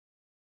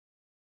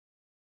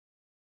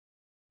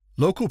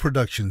Local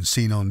productions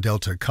seen on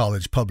Delta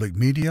College Public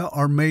Media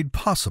are made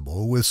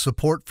possible with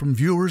support from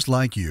viewers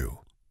like you.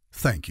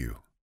 Thank you.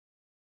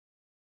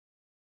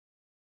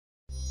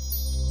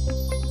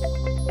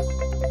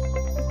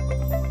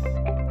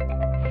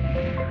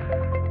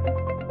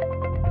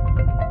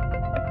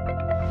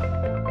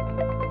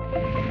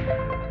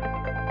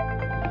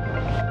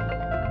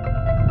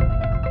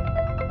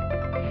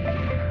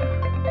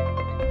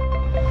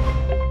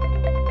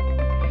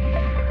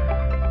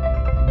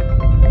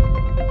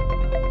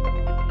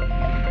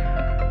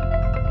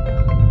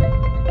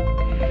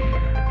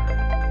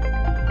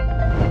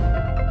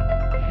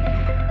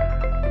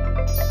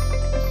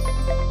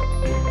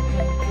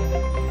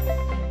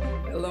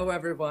 Hello,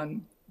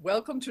 everyone.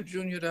 Welcome to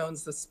Junia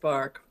Doan's The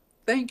Spark.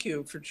 Thank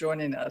you for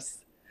joining us.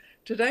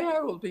 Today, I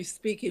will be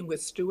speaking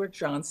with Stuart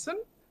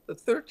Johnson, the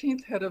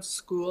 13th head of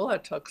school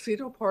at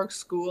Tuxedo Park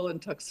School in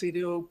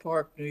Tuxedo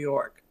Park, New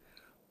York.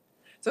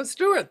 So,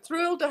 Stuart,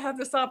 thrilled to have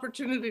this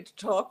opportunity to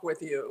talk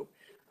with you.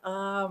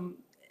 A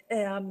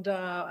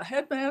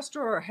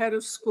headmaster or head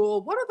of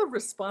school, what are the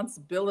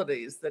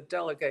responsibilities that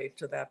delegate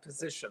to that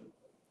position?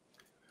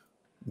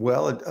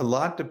 Well, a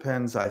lot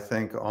depends, I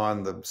think,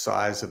 on the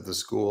size of the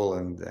school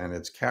and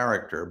its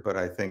character, but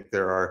I think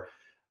there are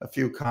a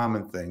few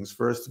common things.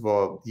 First of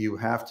all, you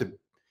have to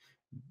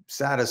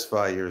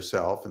satisfy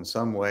yourself in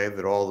some way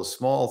that all the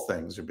small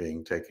things are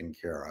being taken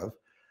care of,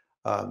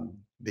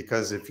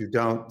 because if you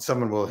don't,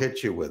 someone will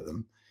hit you with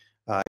them.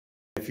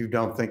 If you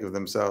don't think of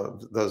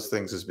those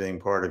things as being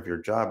part of your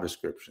job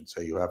description. So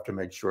you have to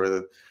make sure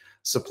that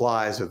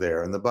supplies are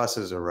there and the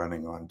buses are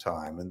running on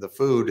time and the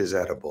food is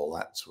edible,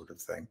 that sort of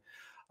thing.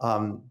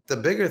 The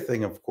bigger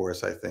thing, of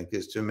course, I think,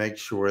 is to make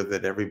sure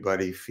that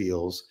everybody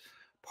feels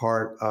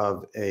part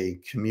of a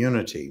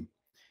community.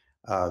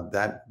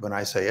 That when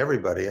I say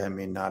everybody, I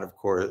mean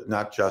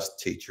not just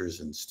teachers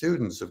and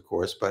students, of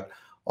course, but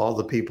all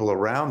the people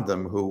around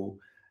them who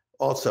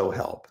also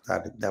help.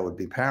 That would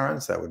be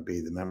parents, that would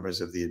be the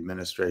members of the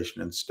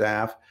administration and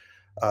staff,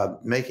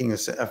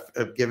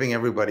 giving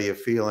everybody a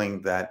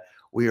feeling that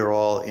we are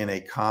all in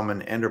a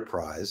common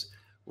enterprise,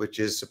 which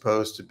is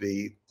supposed to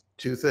be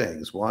two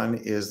things. One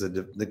is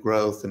the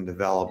growth and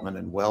development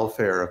and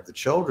welfare of the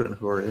children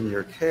who are in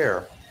your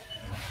care.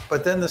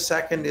 But then the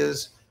second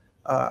is,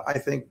 I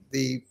think,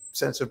 the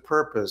sense of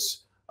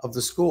purpose of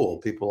the school.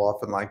 People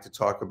often like to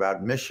talk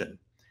about mission,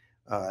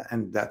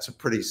 and that's a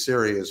pretty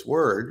serious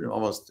word. It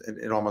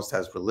almost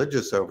has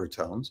religious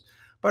overtones.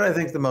 But I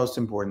think the most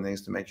important thing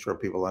is to make sure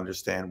people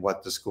understand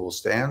what the school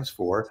stands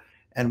for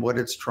and what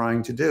it's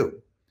trying to do,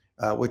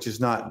 which is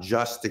not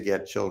just to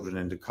get children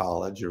into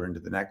college or into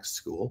the next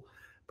school,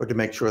 but to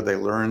make sure they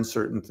learn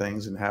certain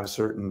things and have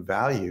certain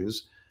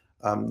values,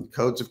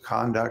 codes of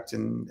conduct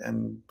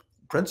and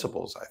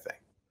principles, I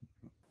think.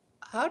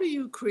 How do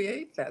you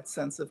create that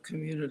sense of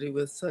community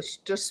with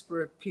such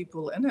disparate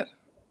people in it?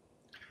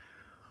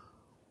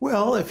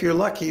 Well, if you're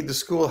lucky, the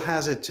school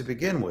has it to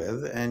begin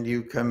with, and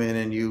you come in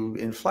and you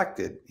inflect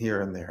it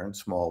here and there in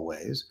small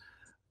ways.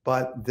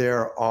 But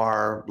there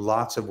are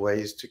lots of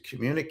ways to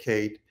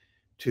communicate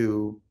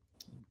to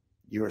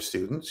your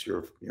students,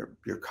 your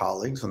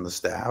colleagues on the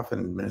staff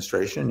and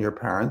administration, your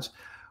parents,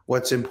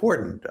 what's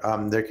important.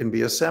 There can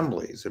be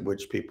assemblies at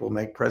which people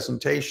make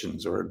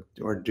presentations or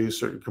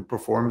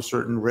perform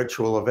certain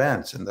ritual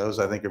events, and those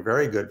I think are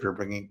very good for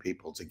bringing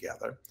people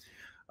together.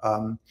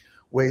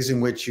 Ways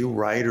in which you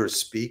write or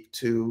speak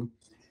to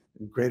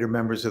greater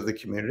members of the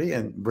community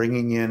and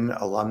bringing in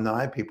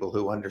alumni, people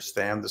who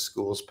understand the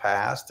school's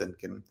past and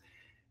can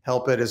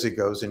help it as it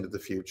goes into the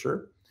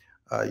future.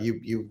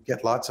 You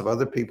get lots of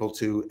other people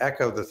to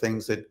echo the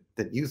things that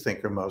you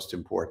think are most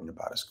important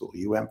about a school.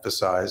 You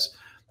emphasize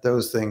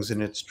those things in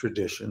its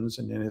traditions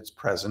and in its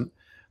present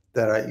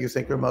that you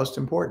think are most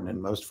important and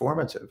most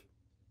formative.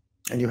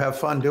 And you have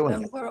fun doing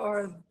it. And where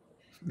are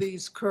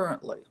these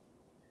currently?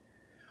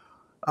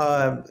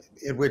 At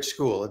which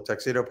school? At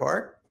Tuxedo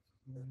Park?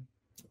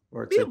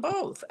 Or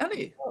both,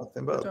 any. Both,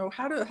 in both. So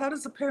how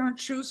does a parent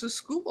choose a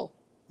school?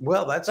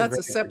 Well, that's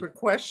a separate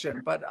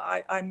question, but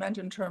I meant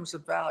in terms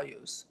of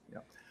values. Yeah.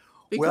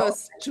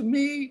 Because to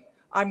me,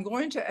 I'm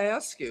going to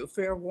ask you,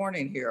 fair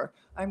warning here,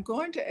 I'm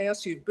going to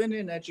ask you, you've been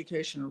in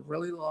education a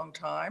really long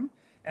time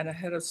and a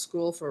head of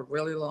school for a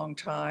really long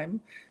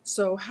time.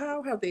 So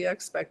how have the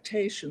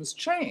expectations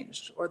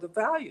changed or the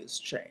values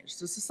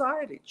changed, the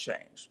society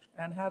changed?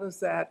 And how does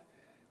that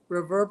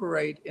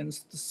reverberate in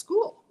the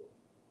school?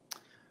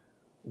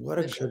 What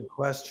a good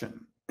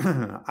question.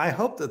 I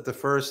hope that the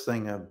first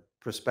thing a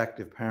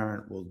prospective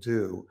parent will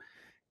do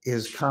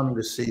is come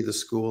to see the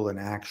school in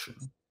action,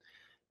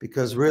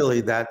 because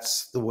really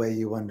that's the way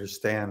you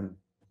understand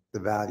the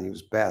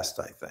values best,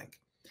 I think.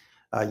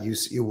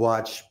 You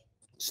watch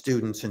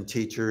students and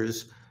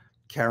teachers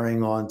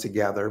carrying on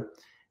together,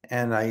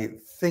 and I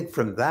think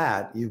from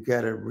that you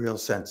get a real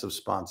sense of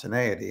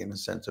spontaneity and a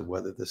sense of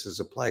whether this is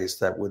a place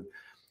that would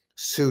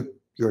suit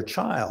your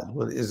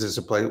child. Is this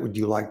a place, would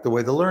you like the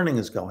way the learning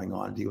is going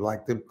on? Do you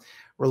like the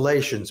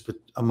relations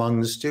among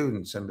the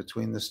students and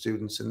between the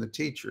students and the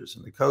teachers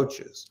and the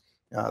coaches,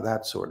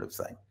 that sort of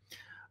thing.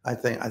 I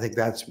think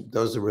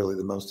those are really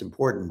the most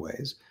important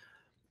ways.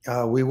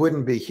 We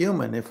wouldn't be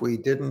human if we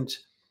didn't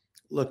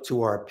look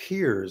to our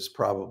peers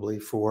probably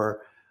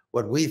for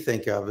what we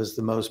think of as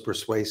the most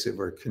persuasive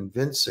or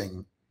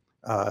convincing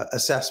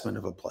assessment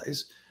of a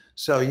place.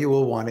 So you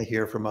will want to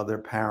hear from other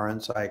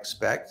parents, I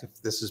expect,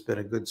 if this has been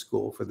a good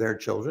school for their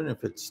children,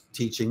 if it's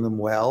teaching them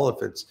well,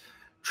 if it's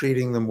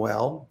treating them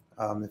well,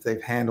 if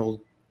they've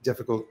handled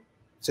difficult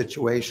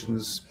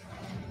situations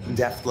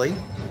deftly.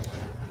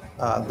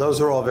 Those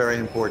are all very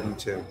important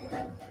too.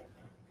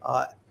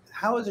 Uh,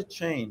 how has it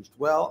changed?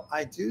 Well,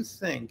 I do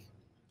think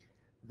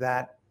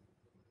that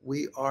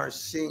we are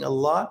seeing a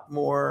lot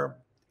more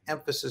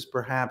emphasis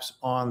perhaps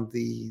on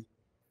the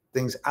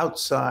things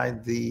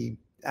outside the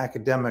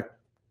academic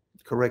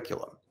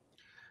curriculum.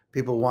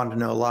 People want to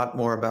know a lot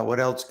more about what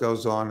else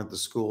goes on at the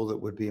school that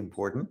would be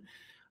important.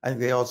 I think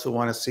they also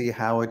want to see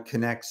how it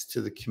connects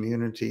to the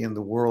community and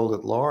the world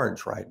at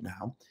large right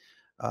now.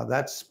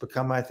 That's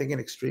become, I think, an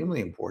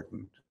extremely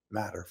important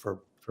matter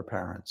for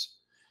parents,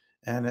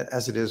 and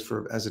as it is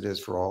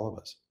for all of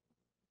us.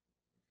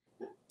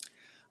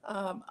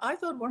 I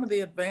thought one of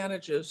the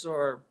advantages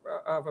of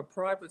a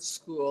private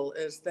school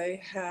is they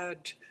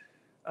had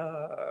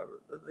uh,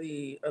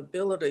 the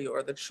ability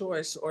or the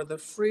choice or the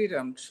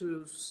freedom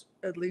to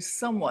at least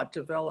somewhat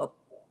develop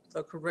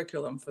the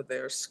curriculum for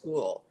their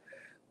school.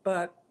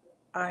 But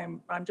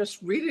I'm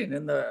just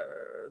reading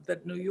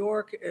that New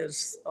York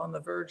is on the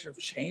verge of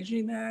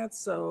changing that,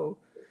 so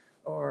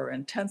or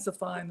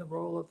intensifying the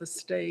role of the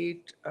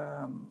state.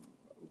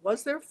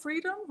 Was there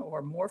freedom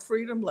or more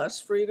freedom,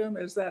 less freedom?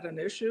 Is that an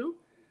issue?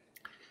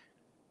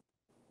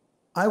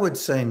 I would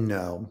say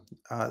no.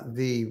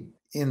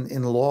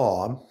 In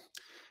law,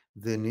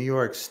 the New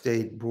York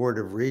State Board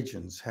of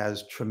Regents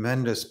has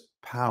tremendous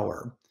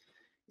power.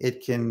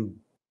 It can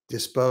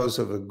dispose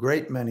of a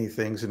great many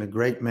things in a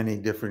great many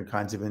different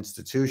kinds of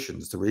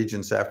institutions. The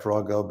regents, after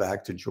all, go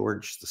back to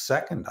George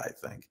II, I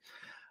think,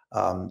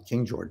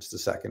 King George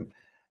II.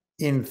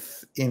 In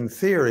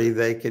theory,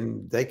 they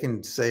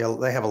can say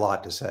they have a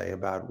lot to say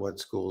about what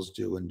schools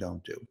do and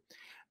don't do.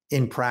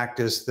 In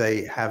practice,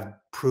 they have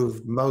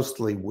proved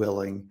mostly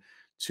willing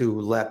to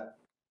let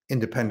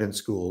independent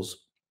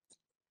schools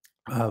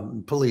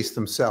police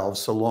themselves,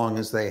 so long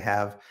as they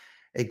have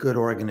a good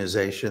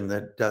organization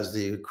that does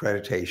the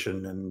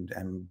accreditation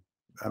and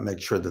make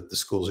sure that the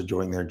schools are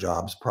doing their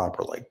jobs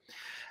properly.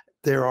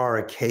 There are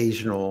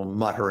occasional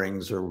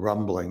mutterings or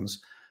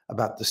rumblings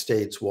about the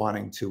states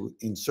wanting to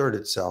insert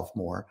itself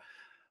more,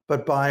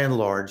 but by and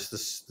large, the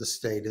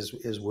state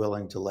is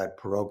willing to let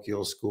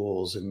parochial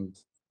schools and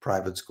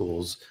private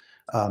schools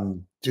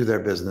do their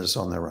business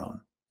on their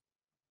own.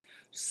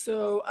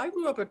 So I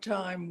grew up a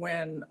time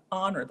when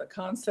honor, the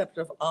concept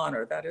of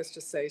honor, that is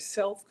to say,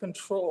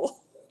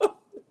 self-control,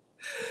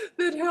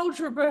 that held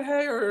your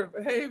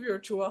behavior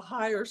to a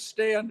higher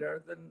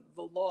standard than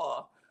the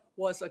law,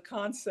 was a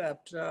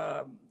concept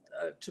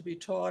to be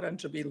taught and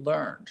to be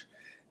learned.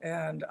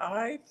 And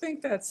I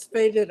think that's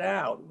faded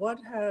out. What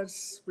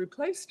has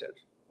replaced it,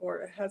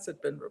 or has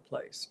it been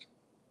replaced?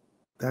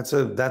 That's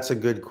a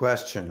good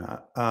question.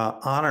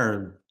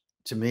 Honor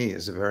to me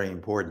is a very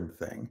important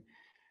thing.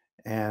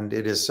 And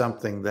it is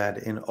something that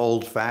in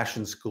old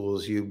fashioned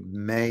schools, you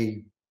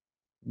may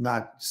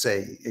not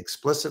say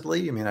explicitly,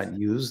 you may not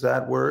use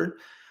that word,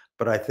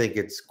 but I think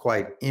it's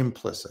quite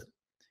implicit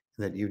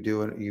that you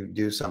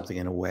do something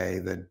in a way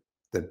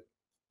that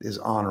is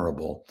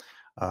honorable.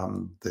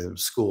 The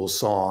school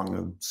song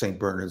of St.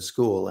 Bernard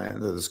School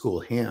and the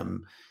school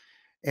hymn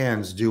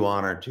ends "Do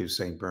honor to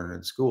St.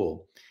 Bernard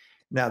School."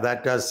 Now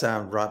that does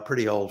sound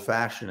pretty old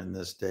fashioned in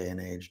this day and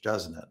age,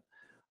 doesn't it?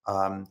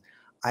 Um,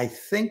 I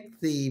think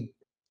the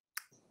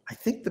I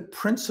think the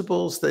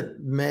principles that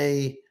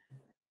may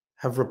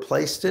have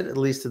replaced it, at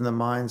least in the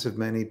minds of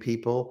many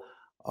people,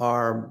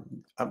 are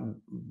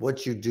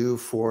what you do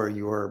for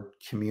your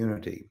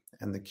community.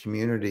 And the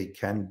community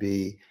can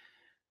be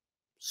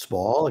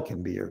small, it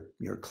can be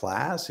your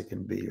class, it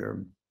can be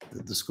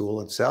the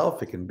school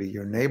itself, it can be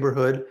your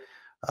neighborhood,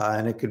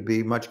 and it could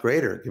be much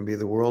greater. It can be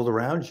the world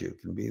around you,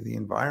 it can be the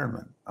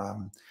environment.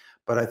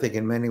 But I think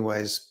in many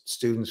ways,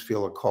 students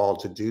feel a call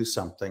to do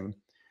something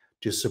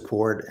to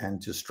support and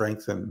to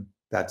strengthen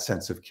that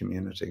sense of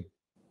community.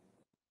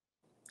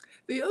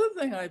 The other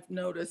thing I've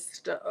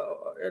noticed,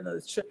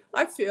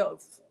 I feel,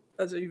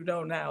 as you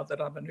know now,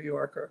 that I'm a New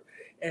Yorker,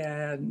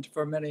 and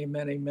for many,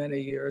 many, many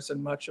years,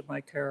 and much of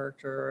my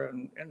character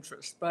and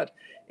interest. But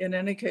in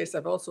any case,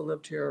 I've also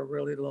lived here a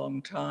really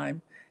long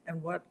time,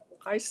 and what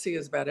I see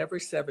is about every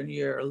 7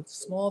 years,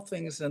 small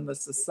things in the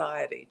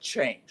society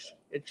change.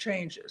 It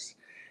changes,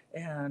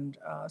 and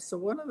so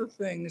one of the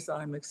things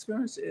I'm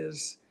experiencing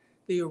is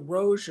the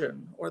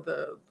erosion or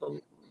the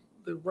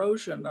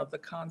erosion of the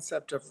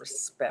concept of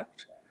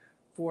respect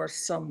for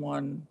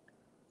someone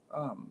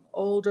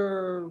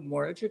older,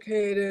 more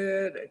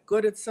educated,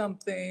 good at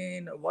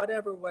something,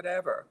 whatever,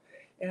 whatever.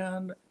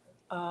 And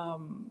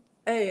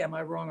A, am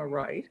I wrong or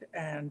right?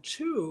 And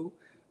two,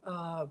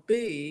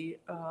 B,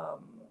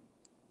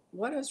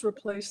 what has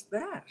replaced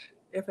that,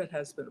 if it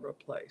has been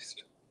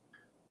replaced?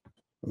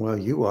 Well,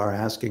 you are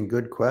asking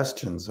good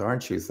questions,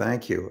 aren't you?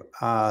 Thank you.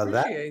 That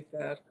Appreciate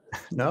that.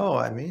 no,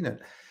 I mean it.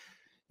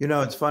 You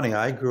know, it's funny.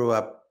 I grew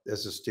up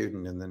as a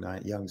student in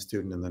the young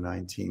student in the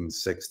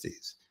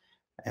 1960s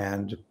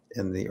and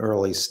in the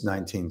early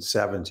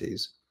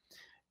 1970s.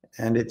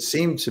 And it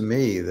seemed to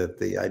me that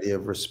the idea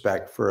of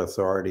respect for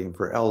authority and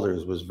for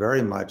elders was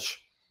very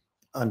much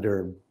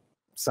under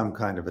some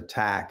kind of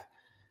attack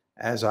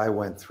as I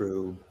went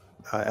through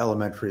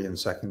elementary and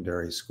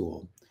secondary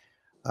school.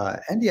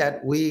 And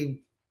yet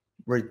we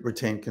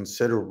retained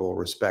considerable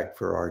respect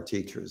for our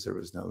teachers. There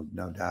was no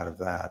doubt of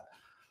that.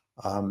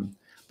 Um,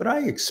 but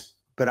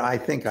I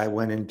think I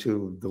went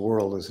into the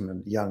world as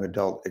a young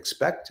adult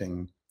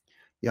expecting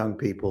young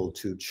people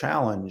to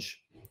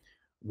challenge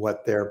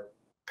what their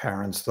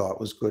parents thought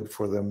was good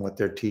for them, what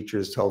their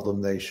teachers told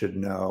them they should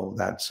know,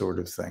 that sort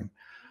of thing.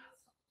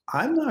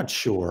 I'm not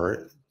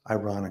sure,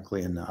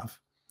 ironically enough,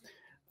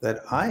 that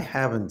I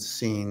haven't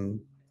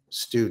seen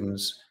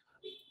students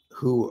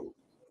who,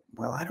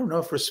 well, I don't know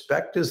if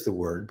respect is the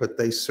word, but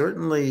they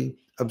certainly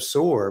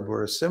absorb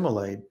or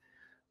assimilate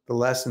the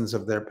lessons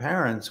of their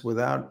parents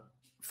without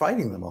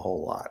fighting them a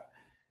whole lot.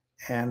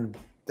 And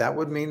that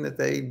would mean that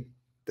they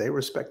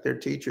respect their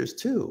teachers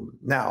too.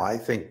 Now, I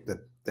think that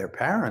their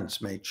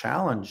parents may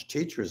challenge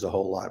teachers a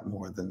whole lot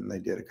more than they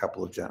did a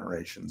couple of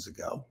generations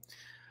ago.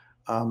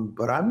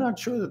 But I'm not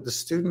sure that the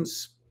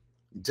students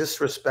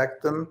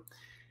disrespect them,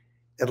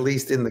 at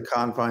least in the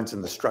confines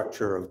and the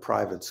structure of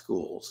private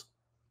schools.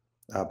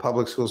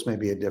 Public schools may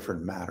be a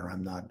different matter.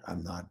 I'm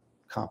not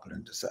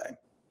competent to say.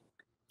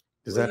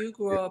 Does Well, that you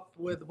grew up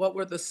with what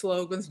were the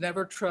slogans?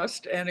 Never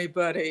trust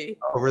anybody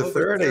over over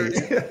 30?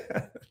 30.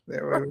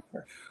 There we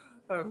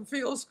go.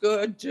 Feels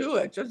good, do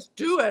it, just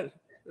do it, is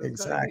kind of he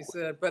Exactly.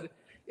 said. But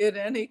in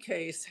any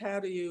case, how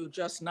do you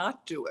just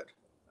not do it?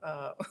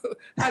 Uh,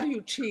 how do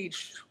you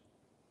teach?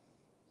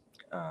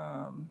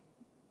 Um,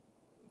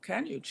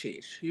 can you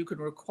teach? You can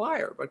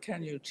require, but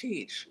can you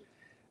teach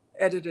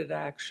edited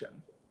action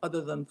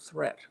other than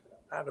threat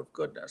out of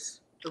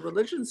goodness? The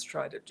religions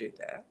try to do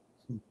that.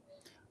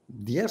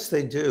 Yes,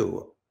 they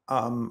do.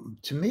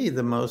 To me,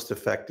 the most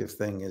effective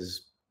thing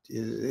is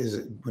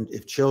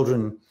if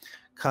children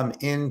come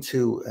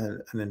into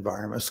an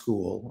environment, a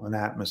school, an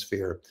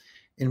atmosphere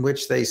in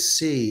which they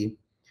see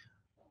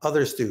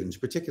other students,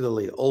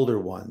 particularly older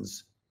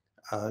ones,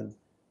 uh,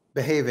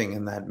 behaving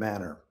in that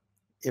manner.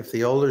 If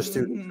the older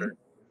students Hmm.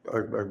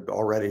 are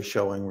already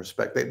showing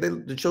respect,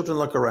 the children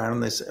look around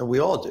and they say, we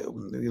all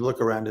do. You look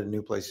around at a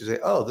new place, you say,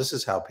 oh, this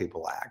is how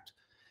people act.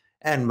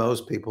 And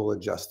most people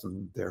adjust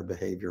their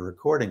behavior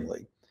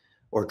accordingly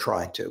or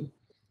try to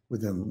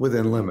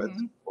within limits,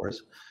 Hmm. of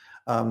course.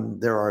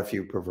 There are a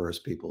few perverse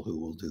people who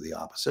will do the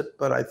opposite,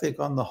 but I think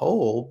on the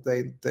whole,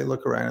 they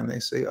look around and they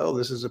say, oh,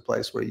 this is a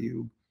place where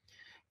you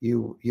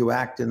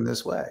act in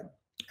this way.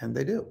 And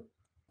they do.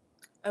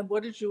 And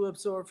what did you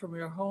absorb from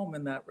your home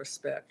in that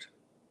respect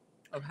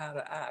of how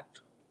to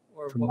act,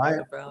 or From what were my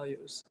the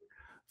values?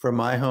 from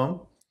my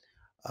home,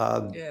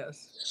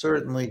 Yes.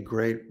 certainly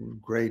great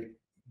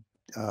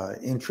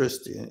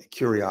interest,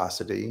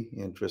 curiosity,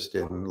 interest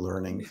in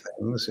learning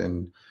things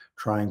and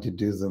trying to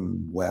do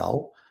them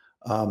well.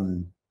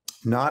 Um,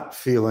 Not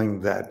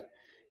feeling that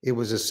it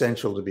was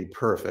essential to be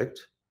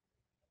perfect.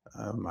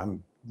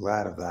 I'm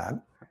glad of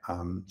that.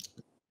 Um,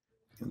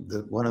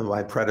 One of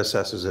my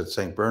predecessors at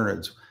St.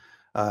 Bernard's,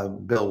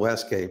 Bill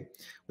Westgate,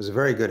 was a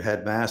very good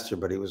headmaster,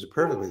 but he was a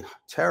perfectly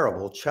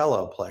terrible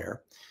cello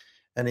player.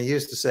 And he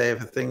used to say,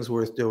 if a thing's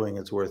worth doing,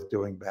 it's worth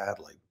doing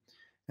badly.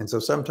 And so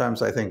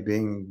sometimes I think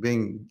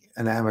being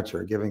an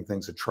amateur, giving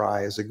things a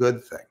try, is a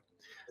good thing.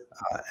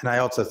 And I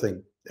also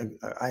think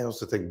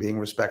being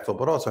respectful,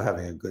 but also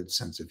having a good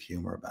sense of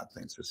humor about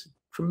things is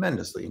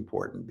tremendously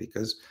important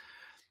because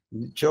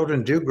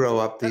children do grow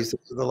up Uh, these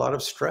days with a lot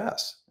of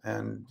stress,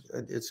 and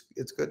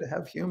it's good to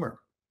have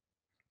humor.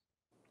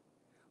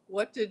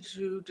 What did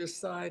you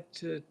decide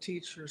to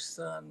teach your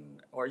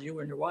son, or you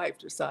and your wife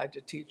decide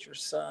to teach your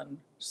son,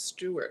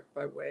 Stuart,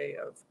 by way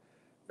of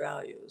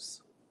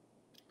values?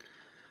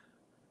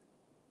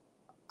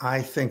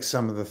 I think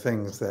some of the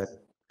things that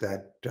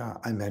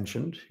I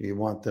mentioned, you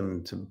want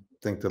them to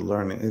think that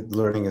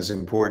learning is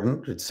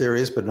important. It's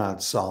serious, but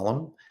not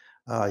solemn.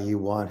 You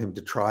want him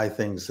to try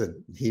things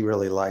that he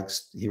really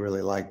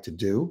liked to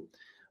do,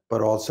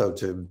 but also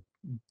to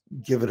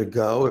give it a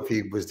go if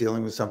he was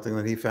dealing with something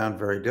that he found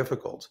very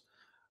difficult.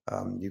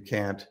 You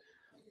can't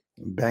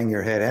bang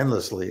your head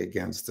endlessly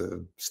against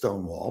a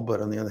stone wall, but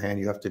on the other hand,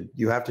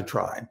 you have to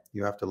try.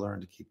 You have to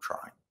learn to keep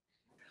trying.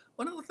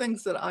 One of the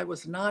things that I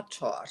was not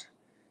taught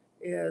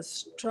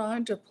is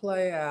trying to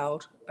play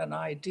out an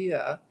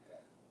idea,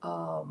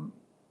 um,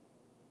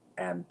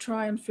 and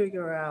try and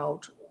figure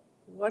out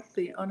what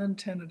the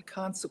unintended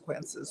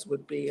consequences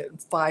would be in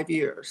 5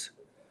 years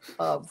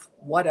of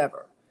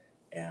whatever.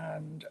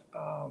 And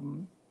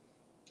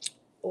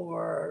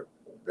or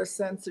the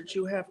sense that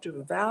you have to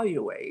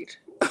evaluate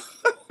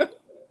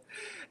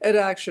an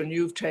action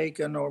you've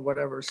taken or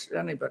whatever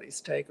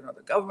anybody's taken or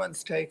the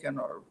government's taken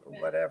or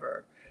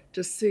whatever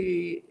to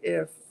see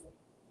if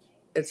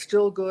it's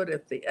still good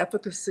if the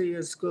efficacy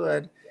is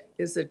good.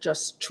 Is it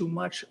just too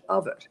much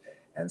of it?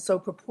 And so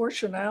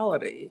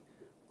proportionality,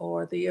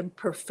 or the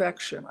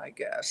imperfection, I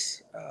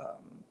guess.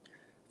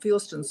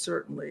 Fieldson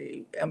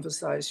certainly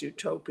emphasized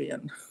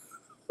utopian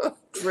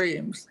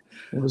dreams.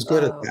 It was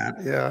good at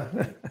that, yeah.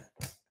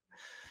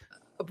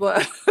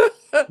 But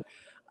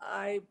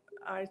I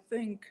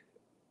think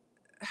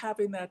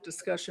having that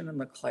discussion in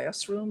the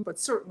classroom, but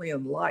certainly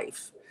in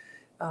life,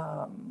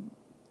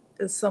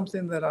 is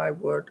something that I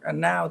would,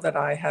 and now that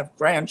I have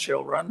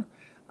grandchildren,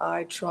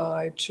 I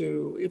try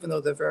to, even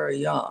though they're very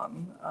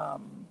young,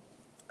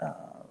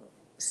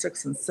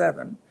 6 and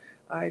 7,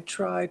 I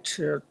try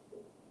to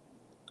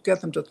get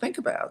them to think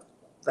about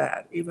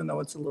that, even though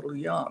it's a little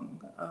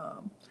young,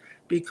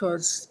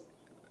 because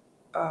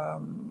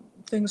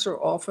things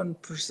are often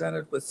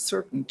presented with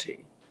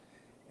certainty.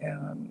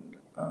 And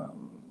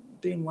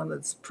being one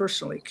that's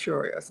personally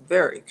curious,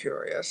 very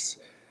curious,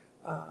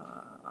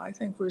 I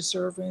think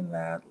reserving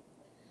that,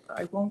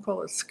 I won't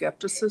call it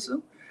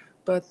skepticism,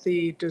 but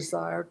the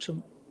desire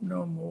to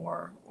know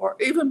more, or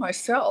even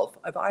myself,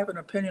 if I have an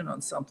opinion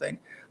on something,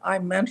 I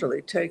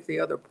mentally take the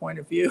other point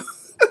of view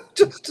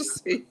just to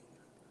see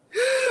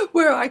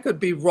where I could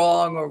be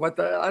wrong, or what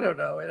I don't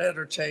know, it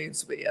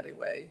entertains me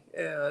anyway.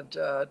 And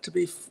to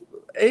be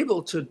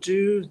able to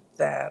do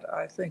that,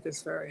 I think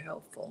is very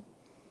helpful.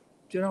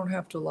 You don't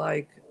have to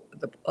like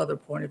the other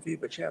point of view,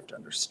 but you have to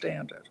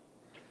understand it.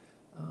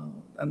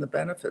 And the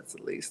benefits,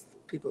 at least,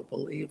 people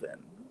believe in.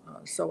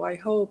 So I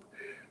hope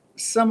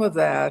some of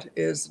that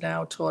is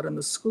now taught in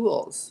the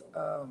schools,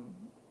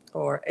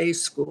 or a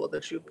school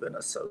that you've been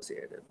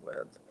associated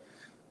with.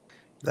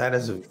 That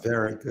is a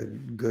very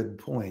good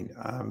point.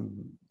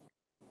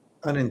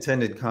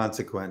 Unintended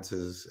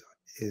consequences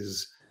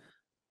is,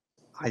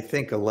 I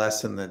think, a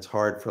lesson that's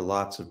hard for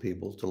lots of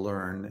people to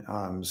learn.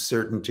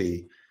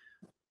 Certainty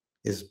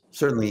is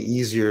certainly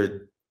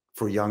easier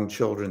for young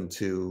children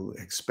to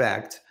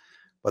expect,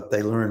 but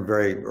they learn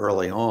very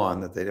early on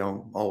that they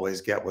don't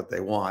always get what they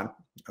want,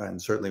 and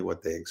certainly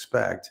what they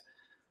expect.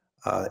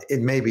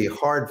 It may be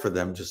hard for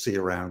them to see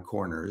around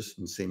corners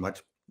and see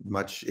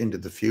much into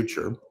the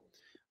future.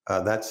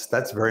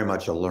 That's very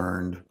much a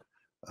learned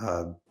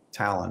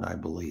talent, I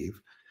believe.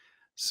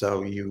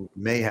 So you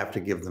may have to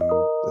give them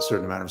a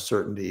certain amount of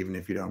certainty, even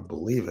if you don't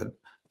believe it.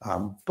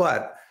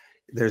 But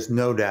there's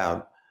no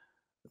doubt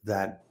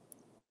that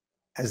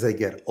as they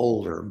get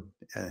older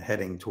and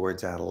heading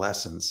towards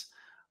adolescence,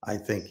 I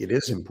think it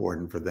is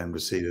important for them to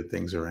see that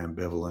things are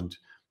ambivalent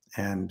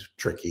and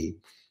tricky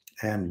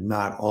and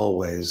not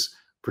always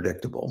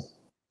predictable,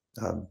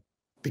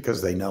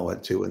 because they know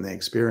it too, and they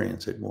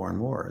experience it more and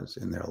more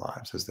in their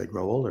lives as they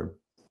grow older.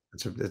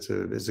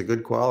 It's a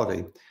good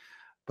quality,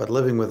 but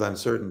living with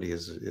uncertainty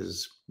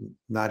is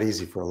not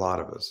easy for a lot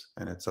of us,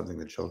 and it's something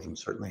that children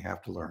certainly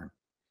have to learn.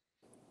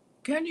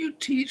 Can you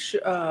teach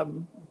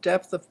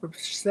depth of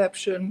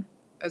perception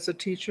as a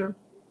teacher?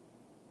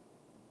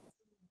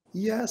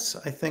 Yes,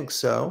 I think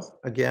so.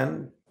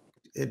 Again,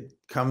 it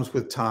comes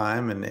with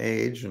time and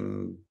age,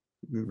 and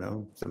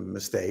some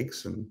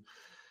mistakes and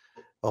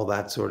all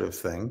that sort of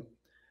thing.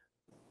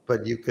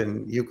 But you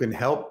can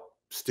help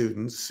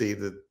students see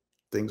that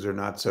things are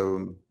not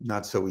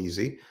so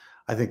easy.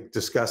 I think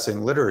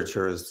discussing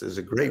literature is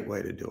a great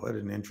way to do it,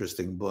 and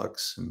interesting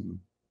books and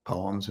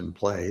poems and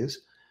plays,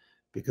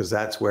 because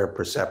that's where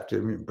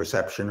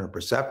perception or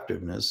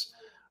perceptiveness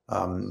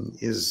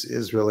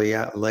is really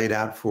laid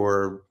out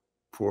for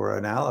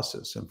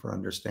analysis and for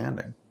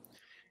understanding.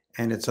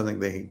 And it's something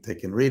they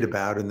can read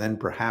about, and then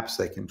perhaps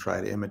they can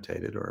try to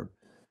imitate it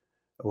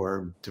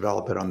or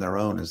develop it on their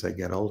own as they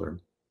get older.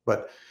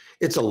 But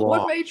it's a long.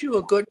 What made you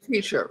a good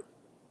teacher?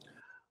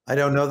 I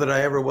don't know that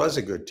I ever was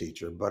a good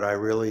teacher, but I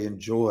really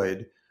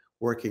enjoyed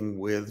working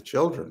with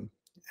children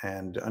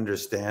and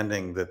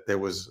understanding that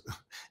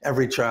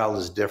every child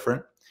is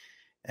different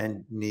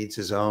and needs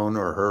his own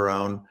or her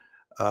own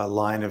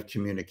line of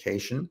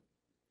communication,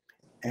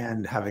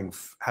 and having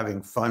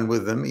fun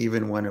with them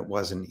even when it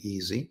wasn't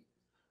easy.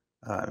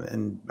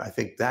 And I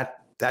think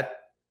that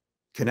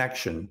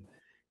connection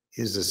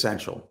is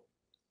essential.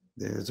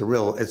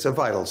 It's a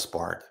vital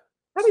spark.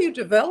 How do you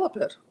develop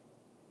it?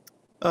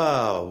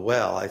 Oh,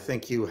 well, I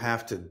think you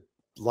have to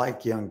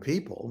like young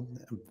people,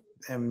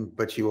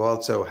 but you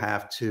also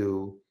have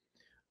to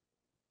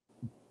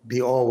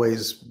be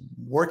always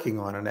working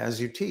on it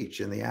as you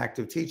teach. In the act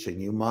of teaching,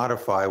 you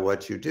modify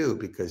what you do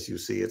because you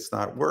see it's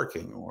not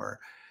working, or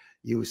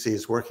you see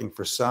it's working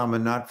for some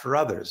and not for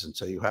others. And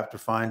so you have to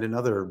find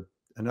another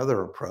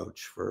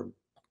approach for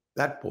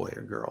that boy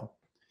or girl.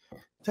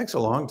 It takes a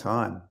long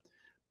time,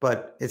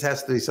 but it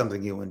has to be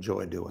something you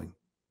enjoy doing.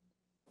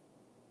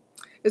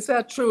 Is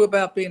that true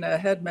about being a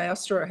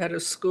headmaster or head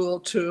of school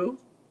too?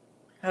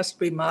 Has to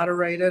be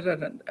moderated,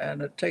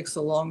 and it takes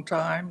a long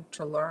time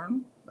to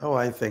learn? Oh,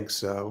 I think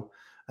so.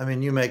 I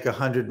mean, you make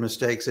 100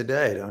 mistakes a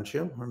day, don't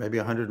you? Or maybe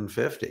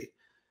 150.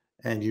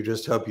 And you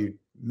just hope you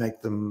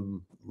make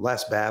them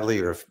less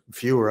badly, or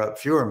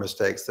fewer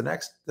mistakes the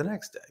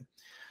next day.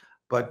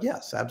 But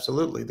yes,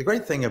 absolutely. The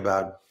great thing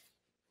about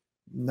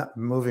not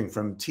moving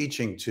from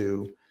teaching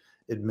to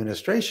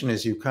administration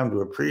is you come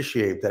to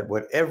appreciate that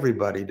what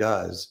everybody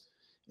does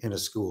in a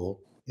school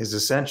is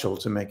essential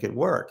to make it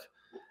work.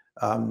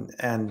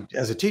 And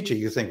as a teacher,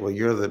 you think, well,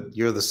 you're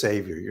the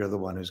savior. You're the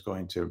one who's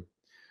going to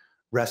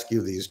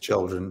rescue these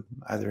children,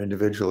 either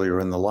individually or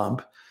in the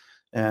lump,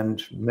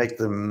 and make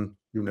them,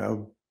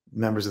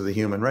 members of the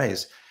human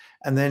race.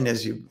 And then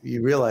as you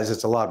realize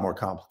it's a lot more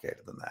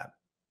complicated than that.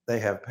 They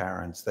have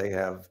parents, they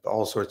have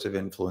all sorts of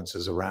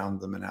influences around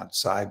them and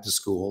outside the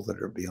school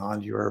that are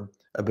beyond your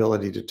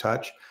ability to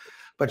touch.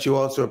 But you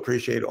also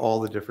appreciate all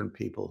the different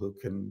people who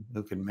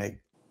can make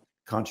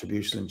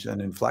contributions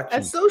and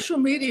inflections. As social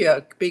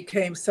media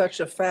became such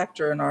a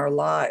factor in our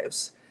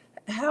lives,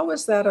 how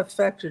has that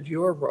affected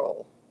your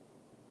role?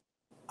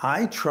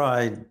 I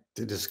tried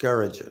to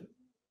discourage it.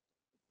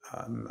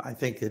 I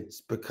think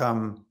it's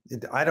become,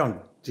 I don't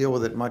deal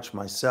with it much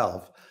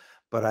myself,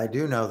 but I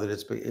do know that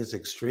it's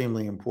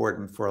extremely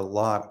important for a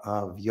lot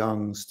of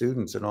young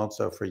students and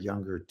also for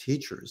younger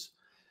teachers.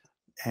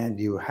 And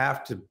you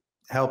have to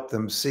help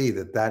them see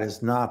that that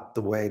is not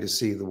the way to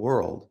see the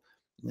world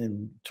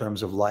in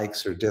terms of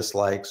likes or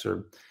dislikes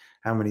or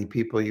how many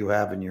people you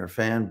have in your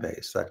fan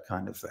base, that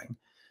kind of thing.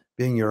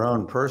 Being your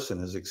own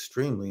person is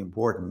extremely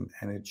important,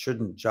 and it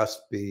shouldn't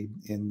just be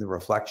in the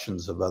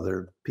reflections of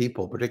other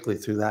people, particularly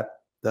through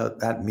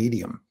that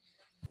medium.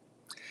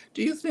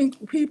 Do you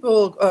think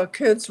people,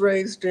 kids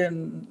raised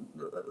in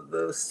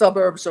the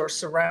suburbs or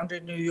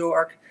surrounding New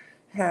York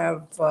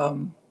have,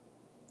 I'm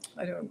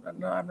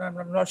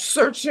not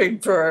searching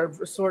for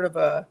sort of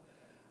a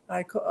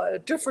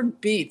different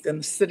beat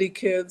than city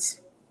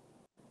kids?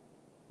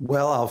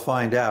 Well, I'll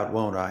find out,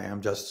 won't I?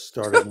 I'm just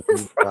starting.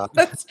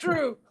 That's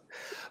true.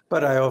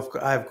 But I,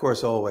 of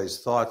course, always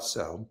thought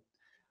so.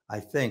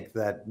 I think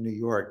that New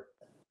York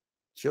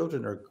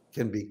children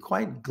can be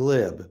quite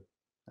glib.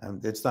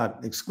 And it's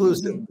not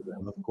exclusive to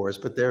them, of course,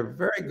 but they're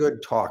very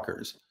good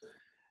talkers.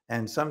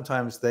 And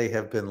sometimes they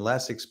have been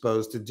less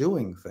exposed to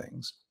doing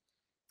things,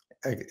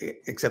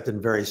 except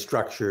in very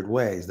structured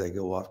ways. They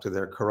go off to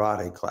their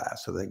karate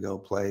class, or they go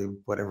play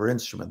whatever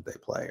instrument they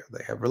play, or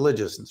they have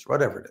religious instruments,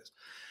 whatever it is.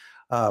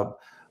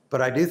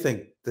 But I do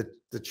think that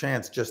the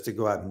chance just to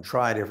go out and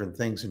try different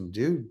things and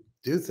do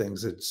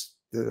things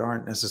that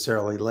aren't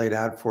necessarily laid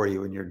out for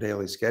you in your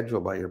daily schedule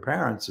by your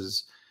parents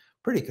is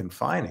pretty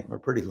confining or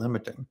pretty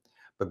limiting.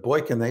 But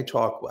boy, can they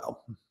talk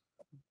well.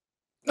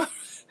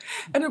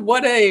 And at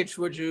what age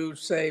would you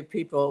say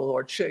people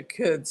or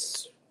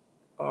kids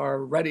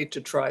are ready to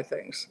try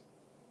things?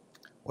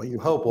 Well, you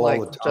hope all like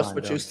the time. Just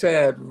what you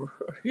said,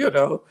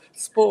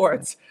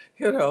 sports,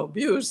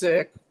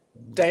 music,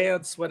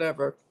 dance,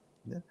 whatever.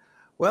 Yeah.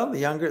 Well, the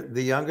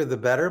younger the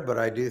better, but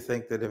I do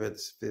think that if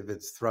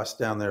it's thrust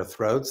down their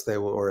throats, they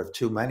will, or if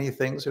too many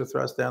things are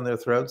thrust down their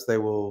throats, they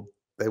will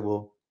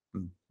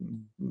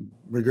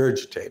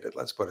regurgitate it.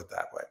 Let's put it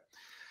that way.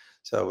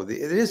 So it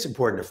is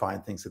important to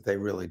find things that they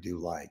really do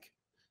like,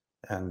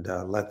 and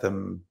let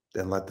them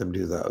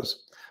do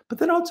those. But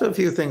then also a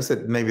few things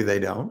that maybe they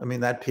don't. I mean,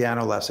 that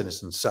piano lesson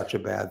isn't such a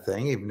bad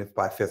thing, even if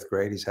by 5th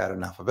grade he's had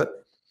enough of it.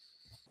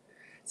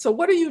 So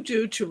what do you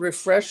do to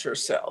refresh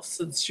yourself,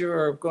 since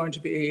you're going to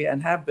be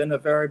and have been a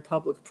very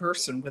public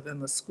person within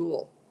the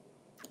schools?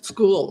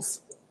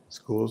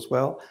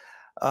 Well,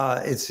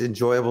 it's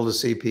enjoyable to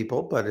see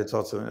people, but it's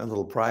also a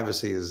little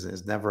privacy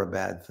is never a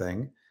bad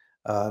thing.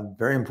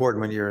 Very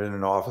important when you're in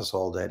an office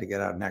all day to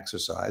get out and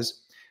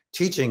exercise.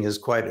 Teaching is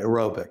quite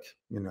aerobic.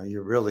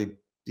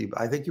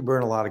 I think you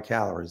burn a lot of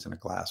calories in a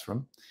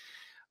classroom.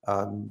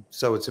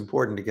 So it's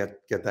important to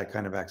get that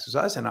kind of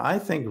exercise. And I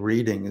think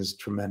reading is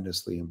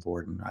tremendously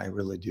important. I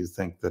really do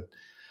think that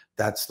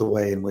that's the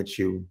way in which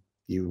you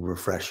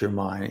refresh your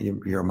mind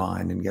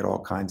and get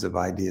all kinds of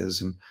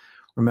ideas. And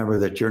remember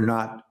that you're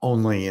not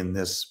only in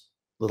this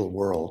little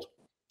world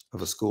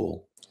of a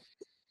school.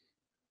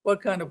 What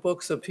kind of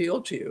books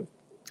appeal to you?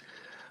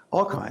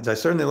 All kinds. I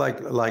certainly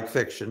like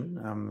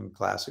fiction,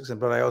 classics,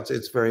 but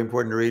it's very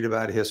important to read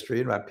about history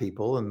and about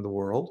people and the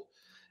world,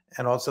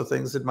 and also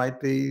things that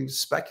might be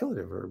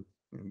speculative or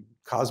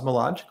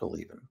cosmological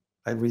even.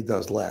 I read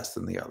those less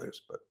than the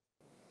others, but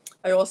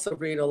I also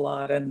read a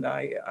lot, and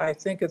I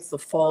think it's the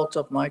fault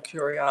of my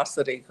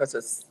curiosity because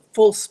it's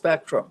full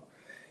spectrum.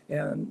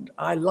 And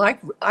I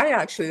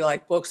actually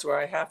like books where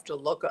I have to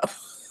look up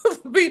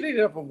the meaning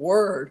of a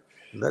word.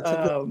 that's a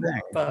good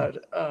thing.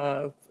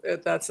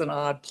 But that's an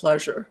odd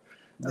pleasure.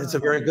 It's a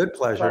very good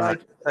pleasure.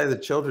 But I say the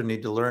children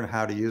need to learn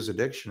how to use a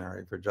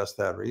dictionary for just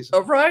that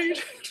reason.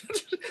 right?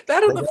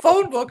 That in the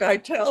phone book, I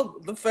tell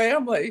the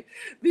family,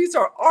 these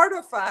are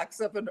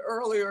artifacts of an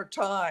earlier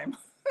time.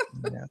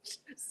 Yes.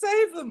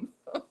 Save them.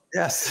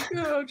 Yes.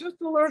 Just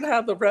to learn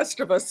how the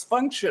rest of us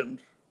functioned.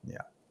 Yeah.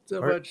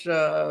 So much,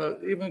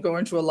 even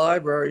going to a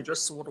library,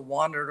 just sort of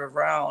wandered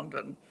around,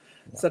 and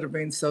instead of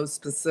being so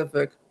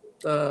specific.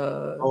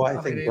 I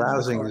think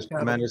browsing is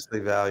tremendously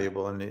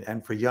valuable,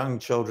 and for young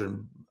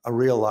children, a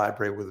real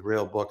library with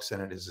real books in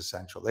it is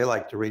essential. They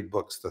like to read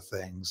books, the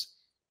things.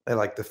 They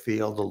like the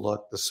feel, the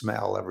look, the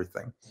smell,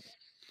 everything.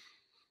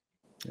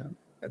 Yeah.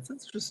 That's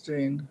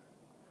interesting.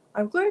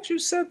 I'm glad you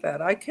said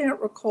that. I can't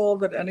recall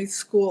that any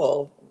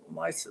school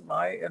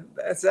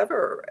has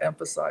ever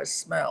emphasized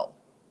smell,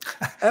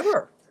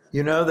 ever.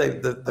 You know,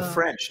 the Uh,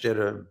 French did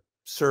a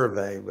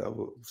survey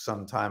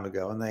some time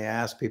ago, and they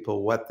asked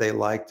people what they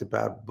liked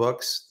about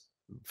books,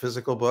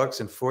 physical books,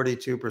 and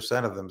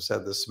 42% of them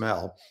said the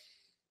smell.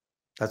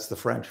 That's the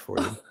French for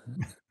you.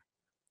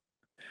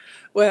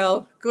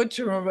 well, good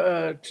to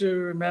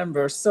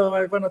remember. So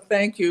I want to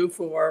thank you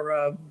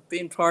for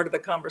being part of the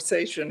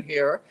conversation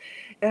here,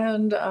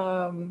 and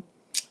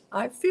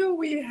I feel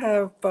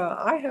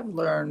I have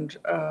learned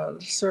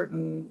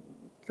certain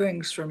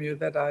things from you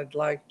that I'd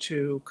like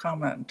to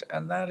comment,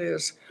 and that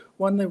is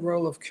one, the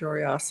role of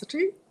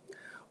curiosity,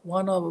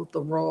 one of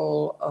the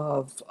role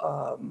of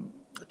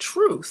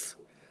truth,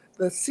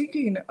 the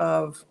seeking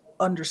of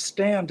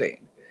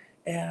understanding,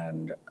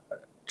 and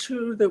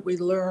two, that we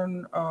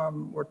learn,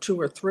 or two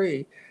or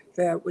three,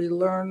 that we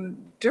learn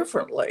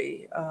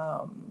differently.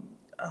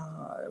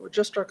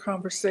 Just our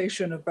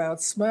conversation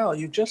about smell,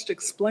 you just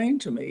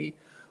explained to me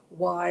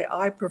why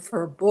I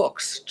prefer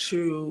books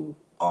to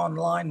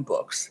online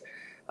books.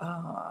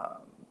 Uh,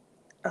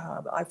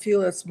 I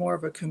feel it's more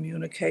of a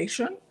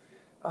communication.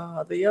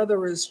 The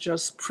other is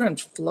just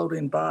print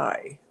floating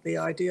by. The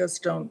ideas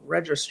don't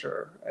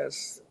register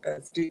as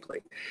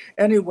deeply.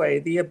 Anyway,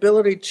 the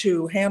ability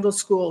to handle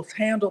schools,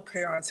 handle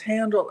parents,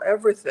 handle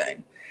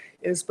everything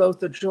is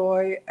both a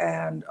joy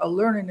and a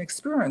learning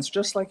experience,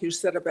 just like you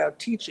said about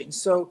teaching.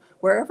 So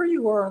wherever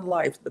you are in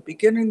life, the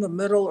beginning, the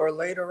middle, or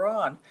later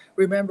on,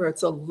 remember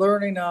it's a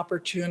learning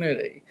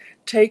opportunity.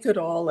 Take it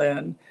all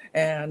in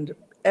and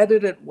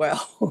edit it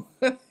well.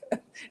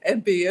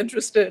 And be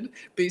interested,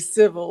 be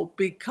civil,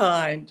 be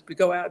kind,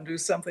 go out and do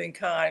something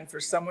kind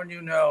for someone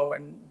you know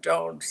and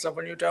don't,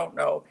 someone you don't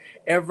know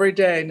every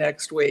day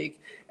next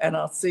week. And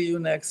I'll see you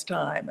next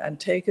time, and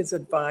take his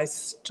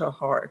advice to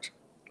heart.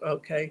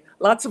 Okay.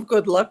 Lots of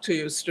good luck to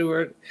you,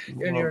 Stuart,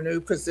 in your Well,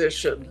 new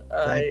position.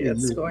 thank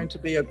It's you. going to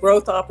be a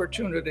growth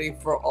opportunity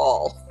for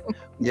all,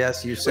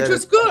 Yes, you which said it.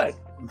 is good.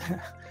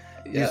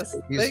 You, Yes.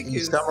 you, Thank you you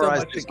so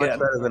summarized much this much again.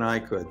 better than I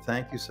could.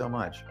 Thank you so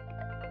much.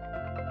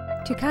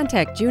 To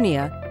contact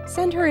Junia,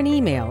 send her an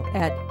email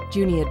at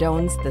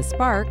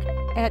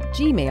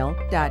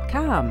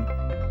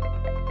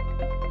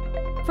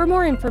juniadonsthespark@gmail.com. For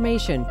more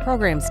information,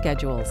 program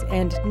schedules,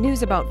 and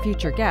news about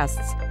future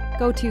guests,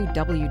 go to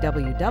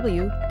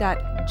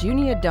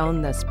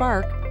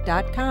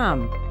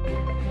www.juniadonthespark.com.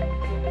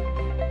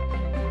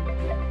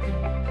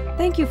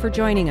 Thank you for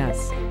joining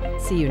us.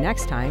 See you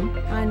next time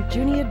on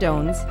Junia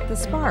Doan's The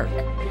Spark.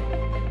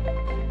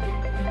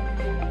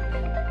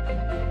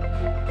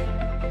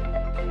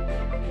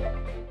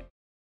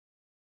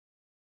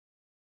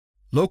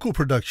 Local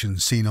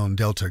productions seen on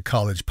Delta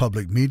College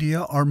Public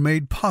Media are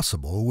made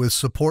possible with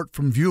support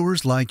from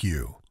viewers like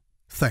you.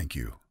 Thank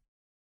you.